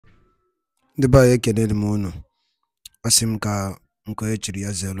Ndị be anyị ekelere m unu. Asị m ka nke onye chiri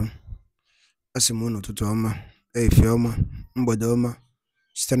ya zelu. Asị m unu ụtụtụ ọma, efie ọma, mgbede ọma,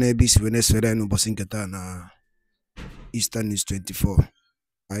 site n'ebe isi wee na-esore anyị n'ụbọchị nke taa na Eastern News 24.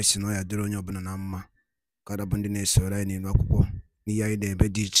 Anyị si na ọ ya dịrị onye ọbụla na mma ka bụ ndị na-esore anyị n'elu akwụkwọ n'ihe anyị na-ebe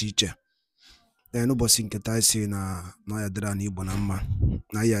dị iche iche. N'ụbọchị nke taa anyị si na ọ ya dịrị anyị Igbo na mma,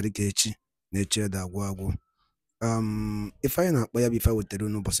 na anyị adị ka echi na echi ede agwụ agwụ. Ife anyị na-akpọ ya bụ ife wetara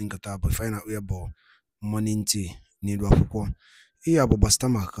n'ụbọchị nke taa bụ ife anyị na-akpọ ya bụ morning tea n'elu akwụkwọ. Ihe a bụ gbasịta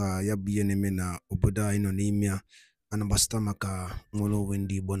maka ya bụ ihe na-eme na obodo anyị nọ n'ime ya, ana gbasịta maka nwere onwe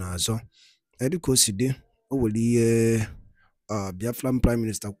ndị Igbo na-azọ. Dịka o si dị, o nwere ihe Biafran Prime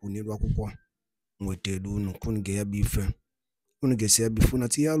Minister kwuru n'elu akwụkwọ nwetara unu ka unu ga-ya bụ ife, unu ga-esi ya bụ ife na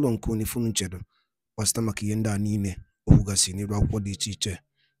tinye alụ nke unu ife unu chedo gbasịta maka ihe ndị a niile o kwugasị n'elu akwụkwọ dị iche iche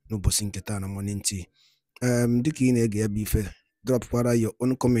n'ụbọchị nke taa na morning tea. Dịka ị na-ege ya bụ ife, dropkwara your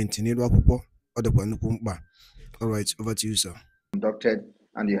own comment n'elu akwụkwọ, ọ dịkwa nnukwu mkpa. All right, over to you, sir. Conducted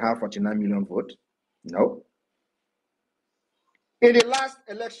and you have 49 million votes? No. In the last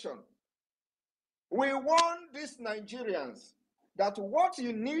election, we warned these Nigerians that what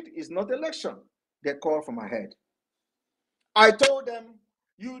you need is not election. They call from ahead. I told them,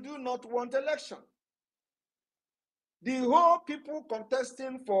 you do not want election. The whole people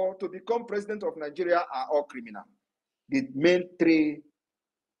contesting to become president of Nigeria are all criminal. The main three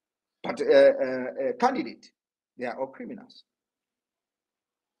candidates, they are all criminals.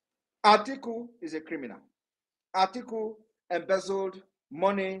 Atiku is a criminal. Atiku embezzled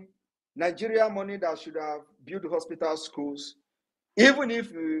money, Nigeria money that should have built hospitals, schools. Even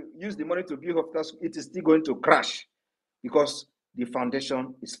if you use the money to build hospitals, it is still going to crash because the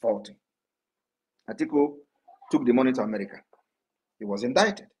foundation is faulty. Atiku took the money to America. He was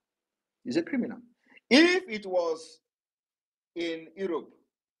indicted. He's a criminal. If it was in Europe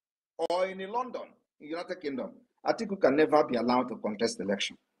or in London, in United Kingdom, Atiku can never be allowed to contest the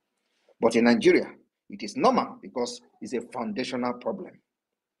election. But in Nigeria, it is normal because it's a foundational problem.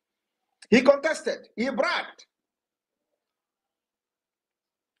 He contested. He bragged.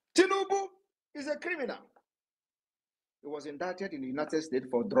 Tinubu is a criminal. He was indicted in the United States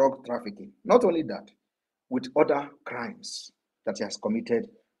for drug trafficking. Not only that, with other crimes that he has committed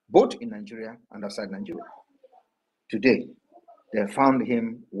both in Nigeria and outside Nigeria. Today, they found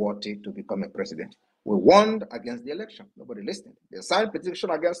him worthy to become a president. We warned against the election. Nobody listened. They signed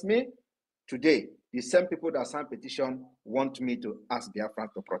petition against me. Today, the same people that signed petition want me to ask Biafra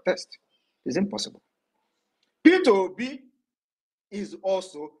to protest. It's impossible. Peter Obi is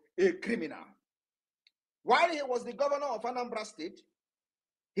also a criminal. While he was the governor of Anambra State,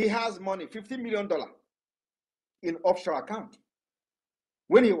 he has money, $50 million in offshore account.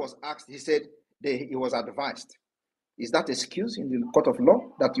 When he was asked, he said he was advised. Is that excuse in the court of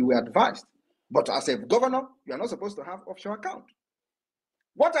law that you were advised? But as a governor, you are not supposed to have offshore account.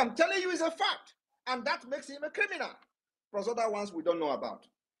 What I'm telling you is a fact, and that makes him a criminal. Plus other ones we don't know about.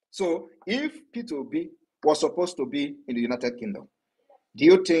 So if Peter Obi was supposed to be in the United Kingdom, do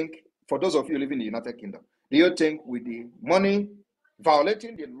you think, for those of you living in the United Kingdom, do you think with the money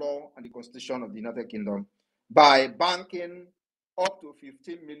violating the law and the constitution of the United Kingdom by banking up to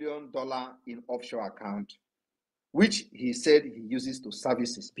 $15 million in offshore account, which he said he uses to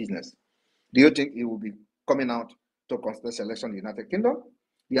service his business, do you think he will be coming out to contest election in the United Kingdom?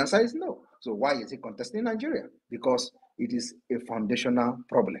 The answer is no. So why is he contesting in Nigeria? Because it is a foundational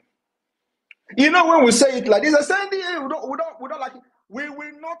problem. You know, when we say it like this, I say, we don't like it. We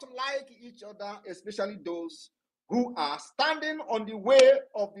will not like each other, especially those who are standing on the way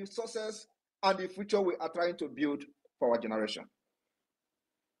of the success and the future we are trying to build for our generation.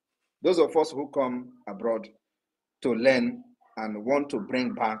 Those of us who come abroad to learn and want to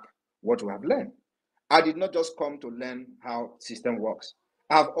bring back what we have learned. I did not just come to learn how system works.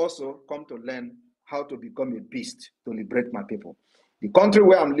 I have also come to learn how to become a beast to liberate my people. The country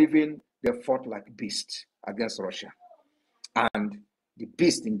where I'm living, they fought like beasts against Russia. And the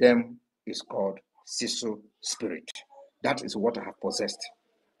beast in them is called Sisu spirit. That is what I have possessed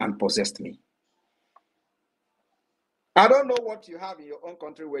and possessed me. I don't know what you have in your own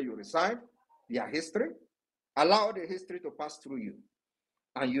country where you reside, their history. Allow the history to pass through you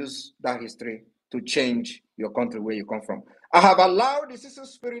and use that history to change your country where you come from. I have allowed the Sisu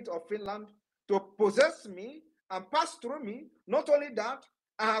spirit of Finland to possess me and pass through me. Not only that,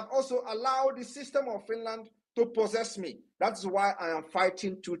 I have also allowed the system of Finland to possess me. That's why I am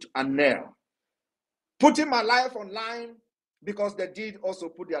fighting tooth and nail. Putting my life online because they did also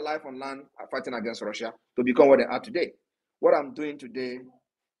put their life online fighting against Russia to become what they are today. What I'm doing today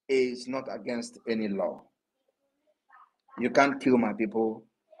is not against any law. You can't kill my people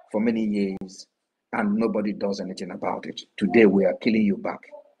for many years and nobody does anything about it. Today we are killing you back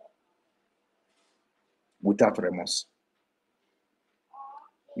without remorse.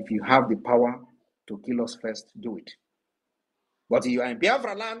 If you have the power to kill us first, do it. But if you are in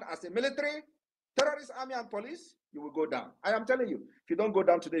Biafra land as a military, terrorist army and police, you will go down. I am telling you, if you don't go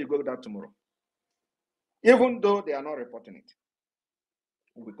down today, you go down tomorrow. Even though they are not reporting it.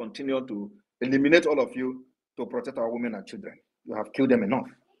 We will continue to eliminate all of you to protect our women and children. You have killed them enough.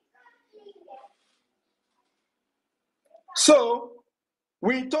 So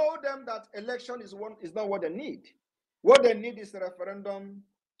we told them that election is not what they need. What they need is a referendum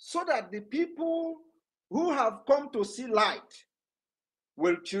so that the people who have come to see light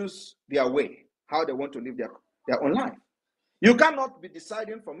will choose their way, how they want to live their own life. You cannot be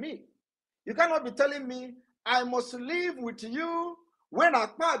deciding for me. You cannot be telling me I must live with you when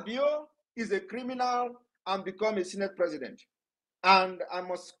Akpabio is a criminal and become a Senate president. And I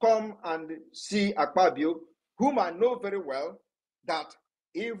must come and see Akpabio, whom I know very well, that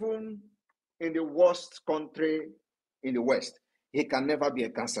even in the worst country in the West, he can never be a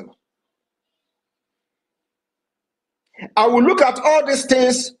councillor. I will look at all these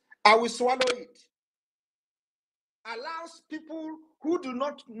things, I will swallow it. Allows people who do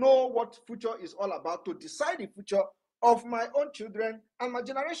not know what future is all about to decide the future of my own children and my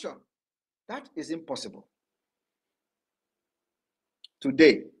generation. That is impossible.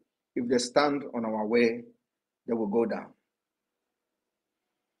 Today, if they stand on our way, they will go down.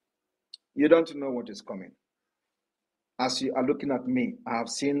 You don't know what is coming. As you are looking at me, I have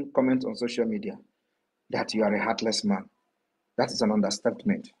seen comments on social media that you are a heartless man. That is an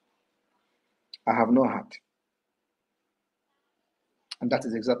understatement. I have no heart. And that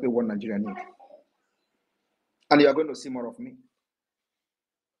is exactly what Nigeria needs. And you are going to see more of me.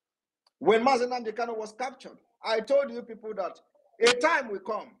 When Mazi Nnamdi Kanu was captured, I told you people that a time will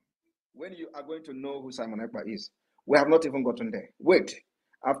come when you are going to know who Simon Ekpa is. We have not even gotten there. Wait,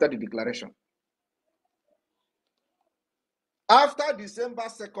 after the declaration. After December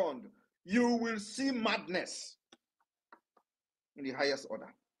 2nd, you will see madness in the highest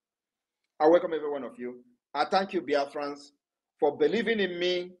order. I welcome every one of you. I thank you, Biafrans, for believing in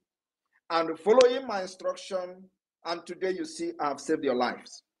me and following my instruction. And today you see I have saved your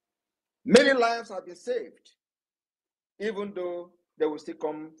lives. Many lives have been saved, even though they will still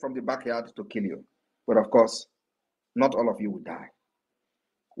come from the backyard to kill you. But of course, not all of you will die.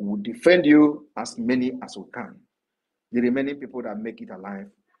 We will defend you as many as we can. The remaining people that make it alive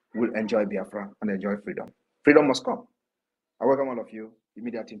will enjoy Biafra and enjoy freedom. Freedom must come. I welcome all of you.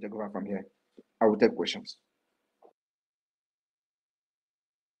 Immediately take over from here. I will take questions.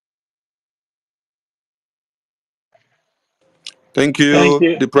 Thank you,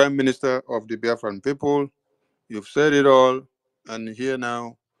 the Prime Minister of the Biafran people. You've said it all. And here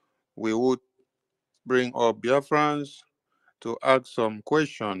now, we would bring up Biafrans to ask some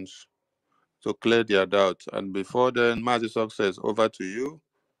questions to clear their doubts. And before then, Mazi Success, over to you,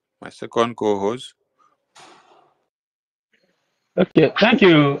 my second co-host. Okay, thank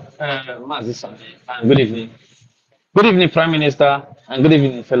you, Mazi Sami, and good evening. Good evening, Prime Minister, and good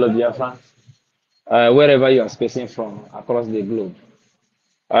evening, fellow Biafran, wherever you are spacing from across the globe.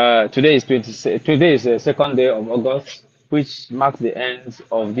 Today is the second day of August, which marks the end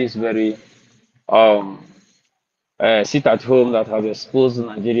of this very sit at home that has exposed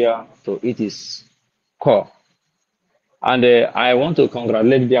Nigeria to its core. And I want to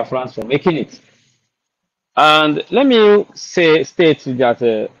congratulate Biafrans for making it. And let me state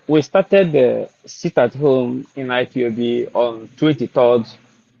that we started the sit at home in IPOB on 23rd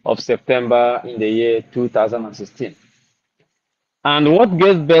of September in the year 2016. And what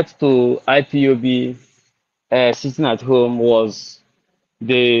gave birth to IPOB sitting at home was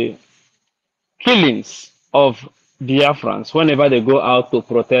the killings of Biafrans whenever they go out to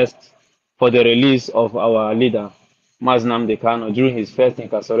protest for the release of our leader, Mazi Nnamdi Kanu, during his first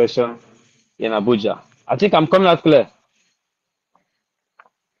incarceration in Abuja. I think I'm coming out clear.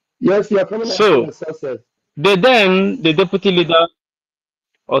 Yes, you are coming out So, success. the deputy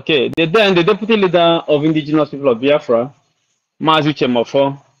leader of indigenous people of Biafra, Mazi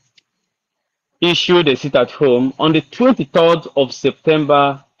Chemofo, issued a sit at home on the 23rd of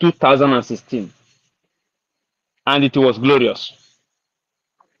September 2016. And it was glorious.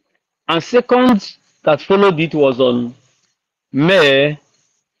 And second that followed it was on May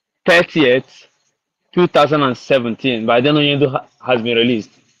 30th, 2017. By then, Onyedo has been released.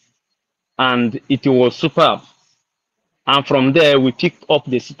 And it was superb. And from there, we picked up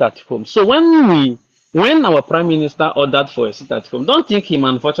the sit at home. So when our prime minister ordered for a sit at home, don't think he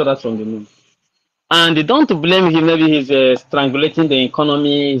manufactured that from the moon. And they don't blame him. Maybe he's strangulating the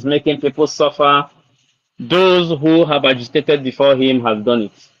economy, he's making people suffer. Those who have agitated before him have done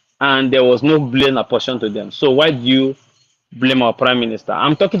it. And there was no blame apportioned to them. So why do you blame our prime minister?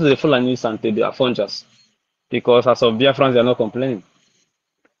 I'm talking to the Fulanis and to the Afonjas because as of Biafrans, they are not complaining.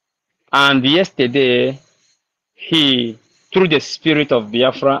 And yesterday, he, through the spirit of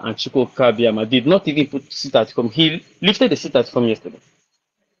Biafra and Chukwuka Biama, did not even put sit at home. He lifted the sit at home yesterday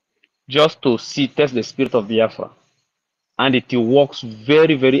just to see, test the spirit of Biafra. And it works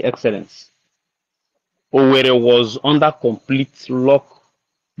very, very excellent. Owerri was under complete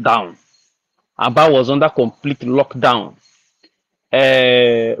lockdown. Aba was under complete lockdown.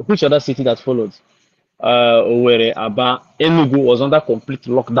 Which other city that followed? Owerri, Aba, Enugu was under complete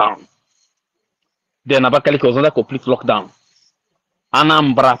lockdown. Then Abakaliki was under complete lockdown.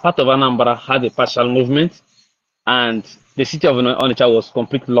 Anambra, part of Anambra had a partial movement, and the city of Onitsha was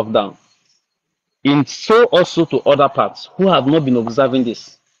completely locked down. In so also to other parts who have not been observing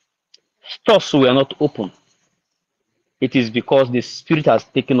this. Stores were not open. It is because the spirit has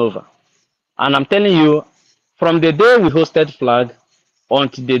taken over. And I'm telling you, from the day we hosted flag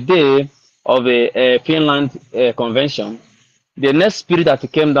until the day of a Finland convention, the next spirit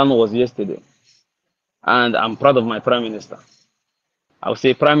that came down was yesterday. And I'm proud of my prime minister. I would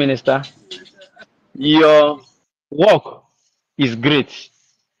say, Prime Minister, your work is great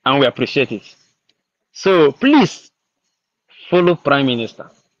and we appreciate it. So please follow Prime Minister.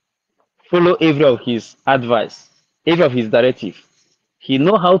 Follow every of his advice, every of his directive. He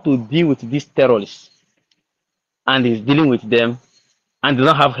know how to deal with these terrorists and he's dealing with them and they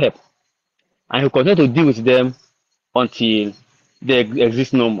don't have help. And he'll continue to deal with them until they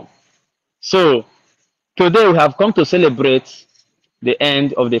exist no more. So today we have come to celebrate the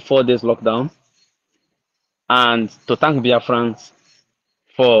end of the 4 days lockdown and to thank Biafrans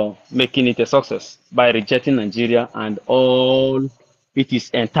for making it a success by rejecting Nigeria and all its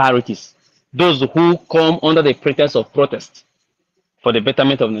entireties. Those who come under the pretext of protest for the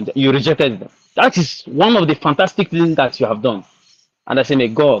betterment of Nigeria, you rejected them. That is one of the fantastic things that you have done. And I say, may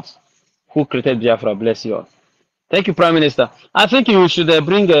God, who created Biafra, bless you all. Thank you, Prime Minister. I think you should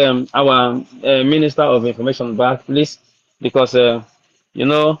bring our Minister of Information back, please, because, you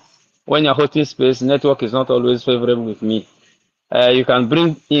know, when you're hosting space, network is not always favorable with me. You can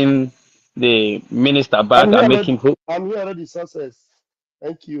bring in the minister back and make him. I'm here already, success.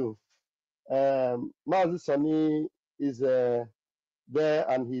 Thank you. Mazi Sani is there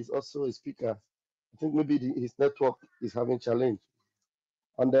and he's also a speaker. I think maybe his network is having challenge.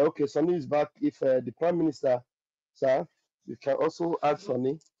 And okay, Sani is back. If the Prime Minister, sir, you can also add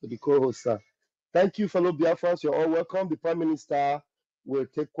Sani to the co-host, sir. Thank you, fellow Biafrans. You're all welcome. The Prime Minister will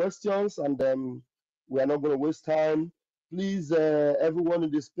take questions and we are not going to waste time. Please, everyone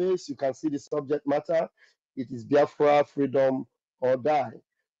in the space, you can see the subject matter. It is Biafra, freedom or die.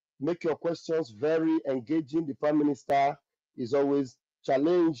 Make your questions very engaging. The Prime Minister is always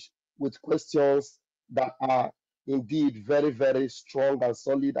challenged with questions that are indeed very, very strong and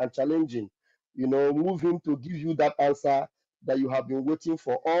solid and challenging. You know, move him to give you that answer that you have been waiting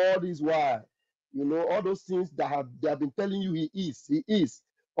for all this while. You know, all those things that they have been telling you he is.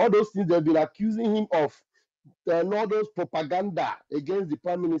 All those things they've been accusing him of, and all those propaganda against the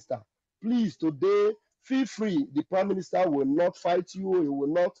Prime Minister. Please, today, feel free. The Prime Minister will not fight you. He will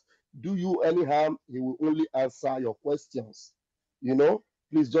not do you any harm. He will only answer your questions. You know,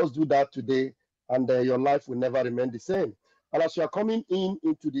 please just do that today, and your life will never remain the same. And as you are coming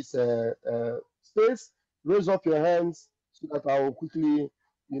into this space, raise up your hands so that I will quickly,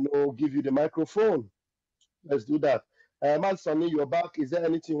 give you the microphone. Let's do that. Man Sonny, you're back. Is there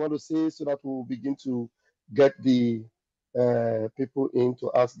anything you want to say so that we'll begin to get the people in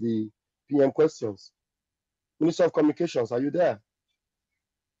to ask the PM questions? Minister of Communications, are you there?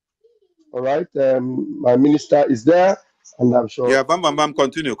 All right. My minister is there, and I'm sure. Yeah, bam.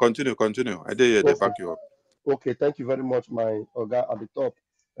 Continue. I did they back you up. Okay, thank you very much, my Oga at the top.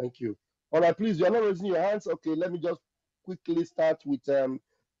 Thank you. All right, please, you're not raising your hands. Okay, let me just quickly start with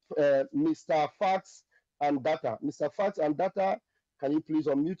Mr. Facts and Data. Mr. Facts and Data, can you please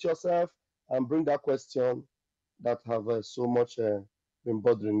unmute yourself and bring that question that have so much been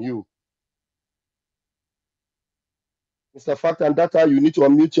bothering you? Mr. Fact and Data, you need to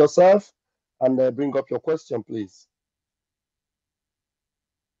unmute yourself and bring up your question, please.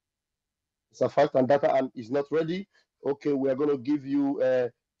 Mr. Fact and Data and is not ready. Okay, we are going to give you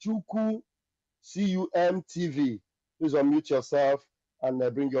Chuku CUM TV. Please unmute yourself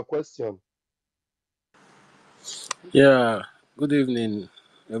and bring your question. Yeah, good evening,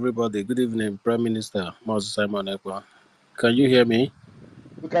 everybody. Good evening, Prime Minister Moses Simon Ekpa. Can you hear me?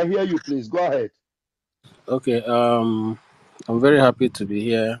 We can hear you, please. Go ahead. Okay. I'm very happy to be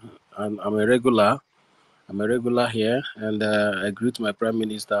here. I'm a regular. I'm a regular here, and I greet my Prime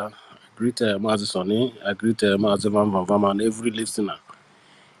Minister. I greet Mazi Soni. I greet Mazi Van Van Van and every listener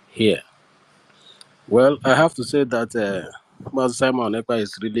here. Well, I have to say that Mazi Simon Ekpa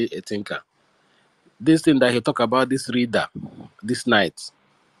is really a thinker. This thing that he talked about, this reader, this night,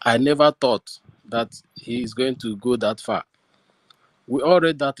 I never thought that he is going to go that far. We all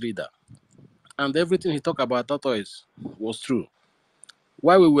read that reader, and everything he talked about tortoise was true.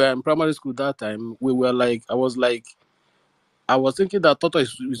 While we were in primary school that time, we were like, I was thinking that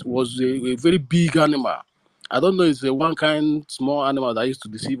tortoise was a very big animal. I don't know, it's a one kind small animal that used to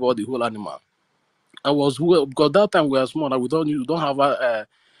deceive all the whole animal. Because that time we were small, and we don't have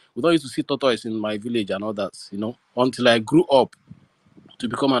we don't used to see tortoise in my village and all that, until I grew up to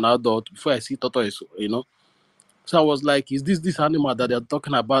become an adult before I see tortoise, So I was like, is this animal that they're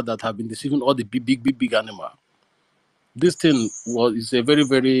talking about that have been deceiving all the big animal? This thing is a very,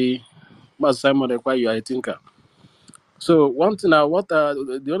 very Mas Simon Ekpa, you are a thinker. So one thing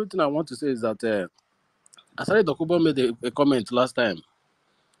the only thing I want to say is that Asari Dokubo made a comment last time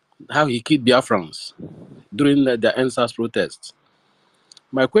how he killed Biafrans during the NSAS protests.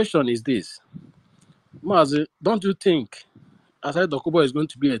 My question is this, Mazi, don't you think Asari Dokubo is going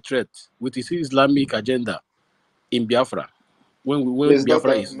to be a threat with his Islamic agenda in Biafra when It's not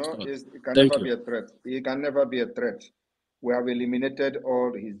Biafra a, is no, restored? it can Thank never you. be a threat. He can never be a threat. We have eliminated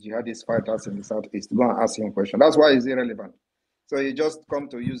all his jihadist fighters in the southeast. Go and ask him a question. That's why it's irrelevant. So he just come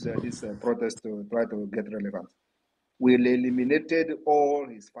to use this protest to try to get relevant. We eliminated all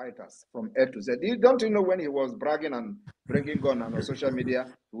his fighters from A to Z. Don't you know when he was bragging and bringing gun and on social media,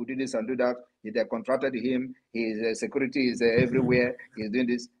 he would do this and do that. They contracted him. His security is everywhere. He's doing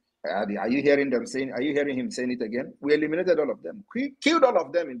this. Are you hearing them saying? Are you hearing him saying it again? We eliminated all of them. We killed all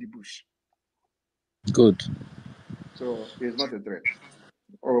of them in the bush. Good. So he's not a threat.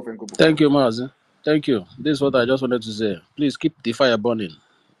 Oh, Thank you, Mazi. Thank you. This is what I just wanted to say. Please keep the fire burning.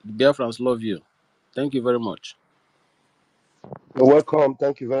 The Biafrans love you. Thank you very much. You're welcome.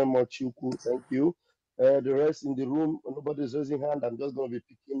 Thank you very much, Yuku. Thank you. The rest in the room, nobody's raising hand. I'm just going to be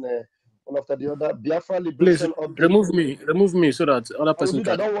picking one after the other. Biafra Please Liberation Update. remove me so that other I will person do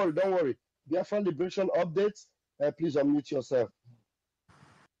that. can. Don't worry. Don't worry. Biafra Liberation Update. Please unmute yourself.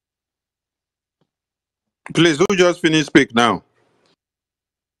 Please, who just finished speak now?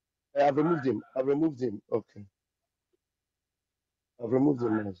 I've removed him. I've removed him. Okay. I've removed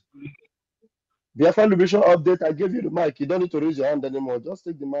him now. Biafra Liberation Update. I gave you the mic. You don't need to raise your hand anymore. Just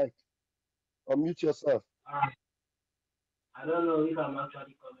take the mic. Unmute yourself. I don't know if I'm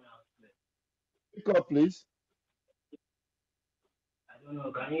actually coming out clear. Pick up, please. I don't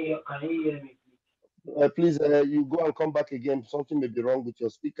know. Can you hear me, Please, you go and come back again. Something may be wrong with your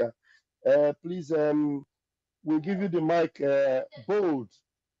speaker. Please, we'll give you the mic.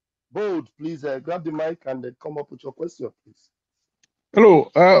 Bold, please grab the mic and come up with your question, please.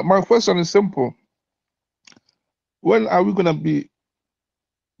 Hello, my question is simple. When are we going to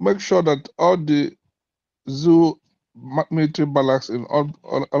make sure that all the zoo military barracks in all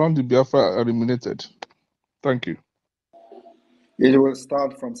around the Biafra are eliminated? Thank you. It will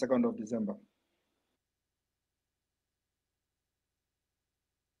start from 2nd of December.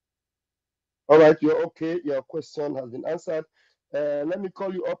 All right, you're okay. Your question has been answered. Let me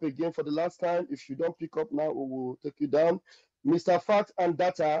call you up again for the last time. If you don't pick up now, we will take you down. Mr. Fact and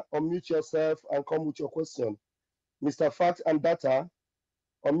Data, unmute yourself and come with your question. Mr. Fact and Data,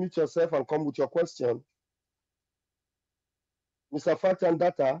 unmute yourself and come with your question. Mr. Fact and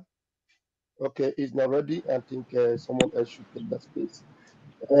Data, okay, he's not ready. I think someone else should take that space.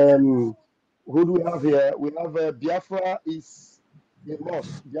 Who do we have here? We have Biafra is a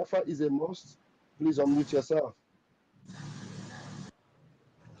must. Biafra is a must. Please unmute yourself.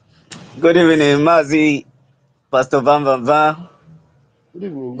 Good evening, Mazi, Pastor Van Van Van. Good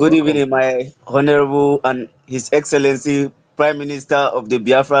evening. You're Good welcome. evening, my Honorable and His Excellency Prime Minister of the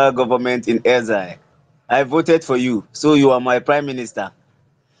Biafra government in exile. I voted for you, so you are my Prime Minister.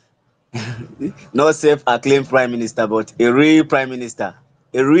 Not self-acclaimed Prime Minister, but a real Prime Minister,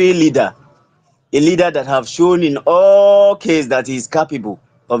 a real leader, a leader that have shown in all cases that he is capable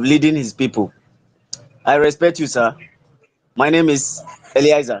of leading his people. I respect you, sir. My name is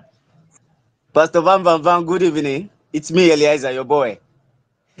Eliezer. Pastor Van Van Van, good evening. It's me, Eliezer, your boy.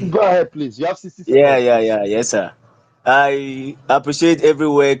 Go ahead, please. You have 60 seconds, please. Yes, sir. I appreciate every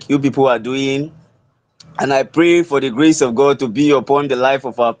work you people are doing, and I pray for the grace of God to be upon the life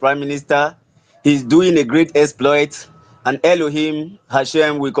of our Prime Minister. He's doing a great exploit, and Elohim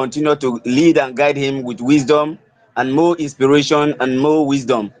Hashem will continue to lead and guide him with wisdom and more inspiration and more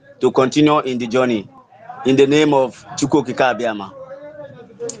wisdom to continue in the journey. in the name of Chukwokika Abiyama.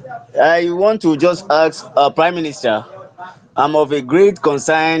 I want to just ask our Prime Minister, I'm of a great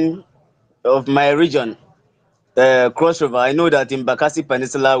concern of my region, Cross River. I know that in Bakassi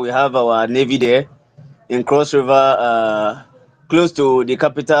Peninsula we have our navy there. In Cross River, close to the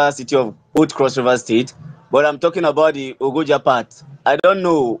capital city of Old Cross River State. But I'm talking about the Ogoja part. I don't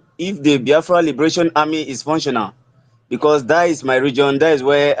know if the Biafra Liberation Army is functional, because that is my region, that is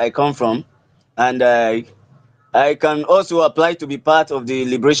where I come from. And I can also apply to be part of the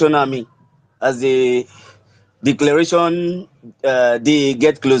Liberation Army as the declaration they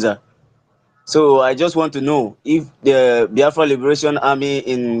get closer. So I just want to know if the Biafra Liberation Army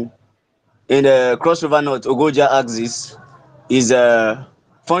in the Cross River North Ogoja axis is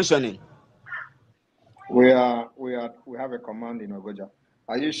functioning. We have a command in Ogoja.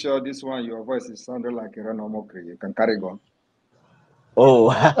 Are you sure this one, your voice is sounding like a normal Cree? You can carry on. Oh,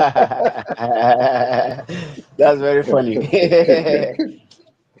 that's very funny.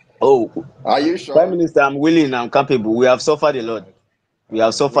 Oh, Are you Prime sure? Minister, I'm willing, I'm capable. We have suffered a lot. We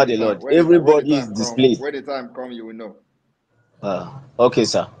All have right. When suffered the a time, lot. when the Everybody is time come, displaced. you will know. Okay,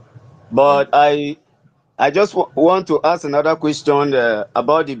 sir. Thank But you. I just want to ask another question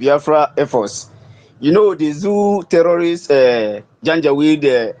about the Biafra efforts. You know, the zoo terrorists,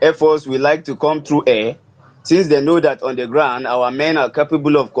 Janjaweed efforts will like to come through air, since they know that on the ground our men are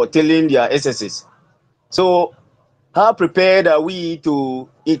capable of curtailing their excesses. So, how prepared are we to,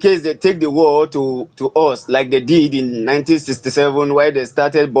 in case they take the war to us, like they did in 1967, where they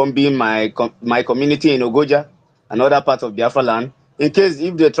started bombing my community in Ogoja, another part of Biafra land? In case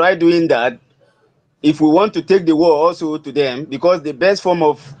if they try doing that, if we want to take the war also to them, because the best form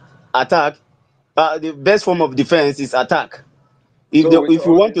of attack, the best form of defense is attack. If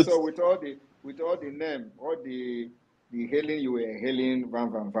you want to, With all the name, all the hailing you were hailing,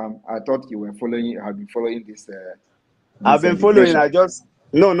 I thought you were following, have been following I've this been following. liberation. I just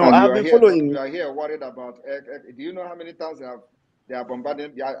no, And I've been you following. are here worried about. Do you know how many times they are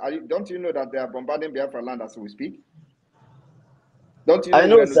bombarding? Don't you know that they are bombarding Biafra land as we speak? Don't you know I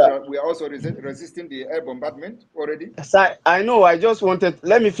know, sir. we are also resisting the air bombardment already? Sir, I know. I just wanted.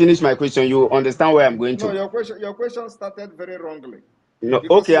 Let me finish my question. You understand where I'm going No, to? your question started very wrongly. No.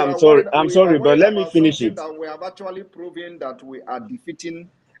 Because Okay. I'm sorry. I'm you are sorry, but worried let me about finish something it. that we have actually proven that we are defeating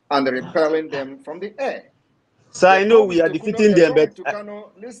and repelling them from the air. Sir, I know we are defeating They them, come but with Tucano.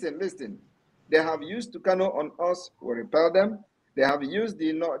 Listen. They have used Tucano on us. We repel them. They have used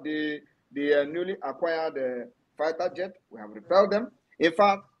the newly acquired fighter jet. We have repelled them. In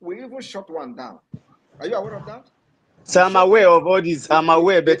fact, we even shot one down. Are you aware of that? sir, We I'm shot aware it. of all this. I'm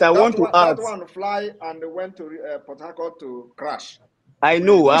aware, but I want to That ask. one fly and went to Port Harcourt to crash. I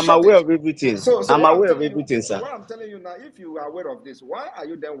know. We I'm shot aware it. of everything. So I'm what I'm aware of telling you, everything, sir. now, if you are aware of this, why are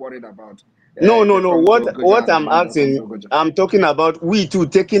you then worried about No, if no, they no. come to Ogoja What and the I'm man don't come to asking, Ogoja? I'm talking about we too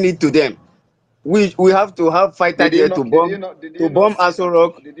taking it to them. We have to have fighter jet to bomb Aso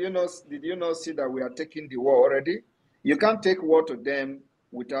Rock. Did you not see that we are taking the war already? You can't take war to them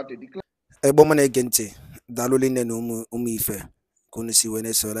without a declaration. Egbo m na-ege ntị, daalụ nne na ụmụ ife ka unu si wee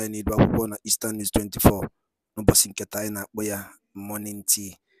na-esoro anyị n'idu akwụkwọ na Eastern News 24 n'ụbọchị nketa anyị na-akpọ ya morning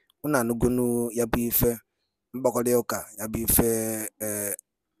tea. Unu anụgonu ya bụ ife mkpakọrịta ụka ya bụ ife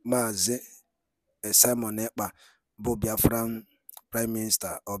Maazị Simon Ekpa bụ Biafran Prime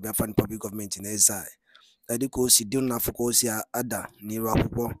Minister or Biafran Republic Government in exile dịka o si dị n'afọ ka o si ada n'iru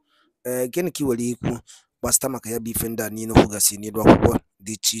akwụkwọ. Gịnị ka ị nwere ikwu gbasịta maka ya bụ ife ndị a niile kwugasị n'iru akwụkwọ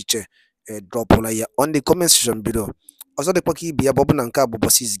dị iche iche dropụla ya on the comment section below. Ọzọ dịkwa ka ibe ya bụ na nke a bụ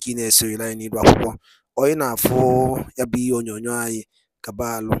ụbọchị izu gị na-esonyere anyị n'iru akwụkwọ, onye na-afụ ya bụ ihe onyonyo anyị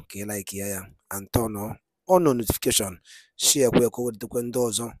kaba alụ ka ị like ya and turn on notification, share kwe ka o wetakwa ndị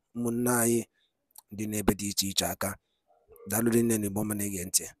ọzọ ụmụnne anyị dị n'ebe dị iche iche aka. Daalụ nne na Igbo ma na-ege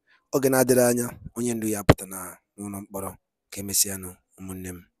ntị. Oge na-adịrị anya onye ndu ya apụta n'ụlọ mkpọrọ. Ka emesịanụ ụmụnne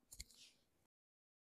m.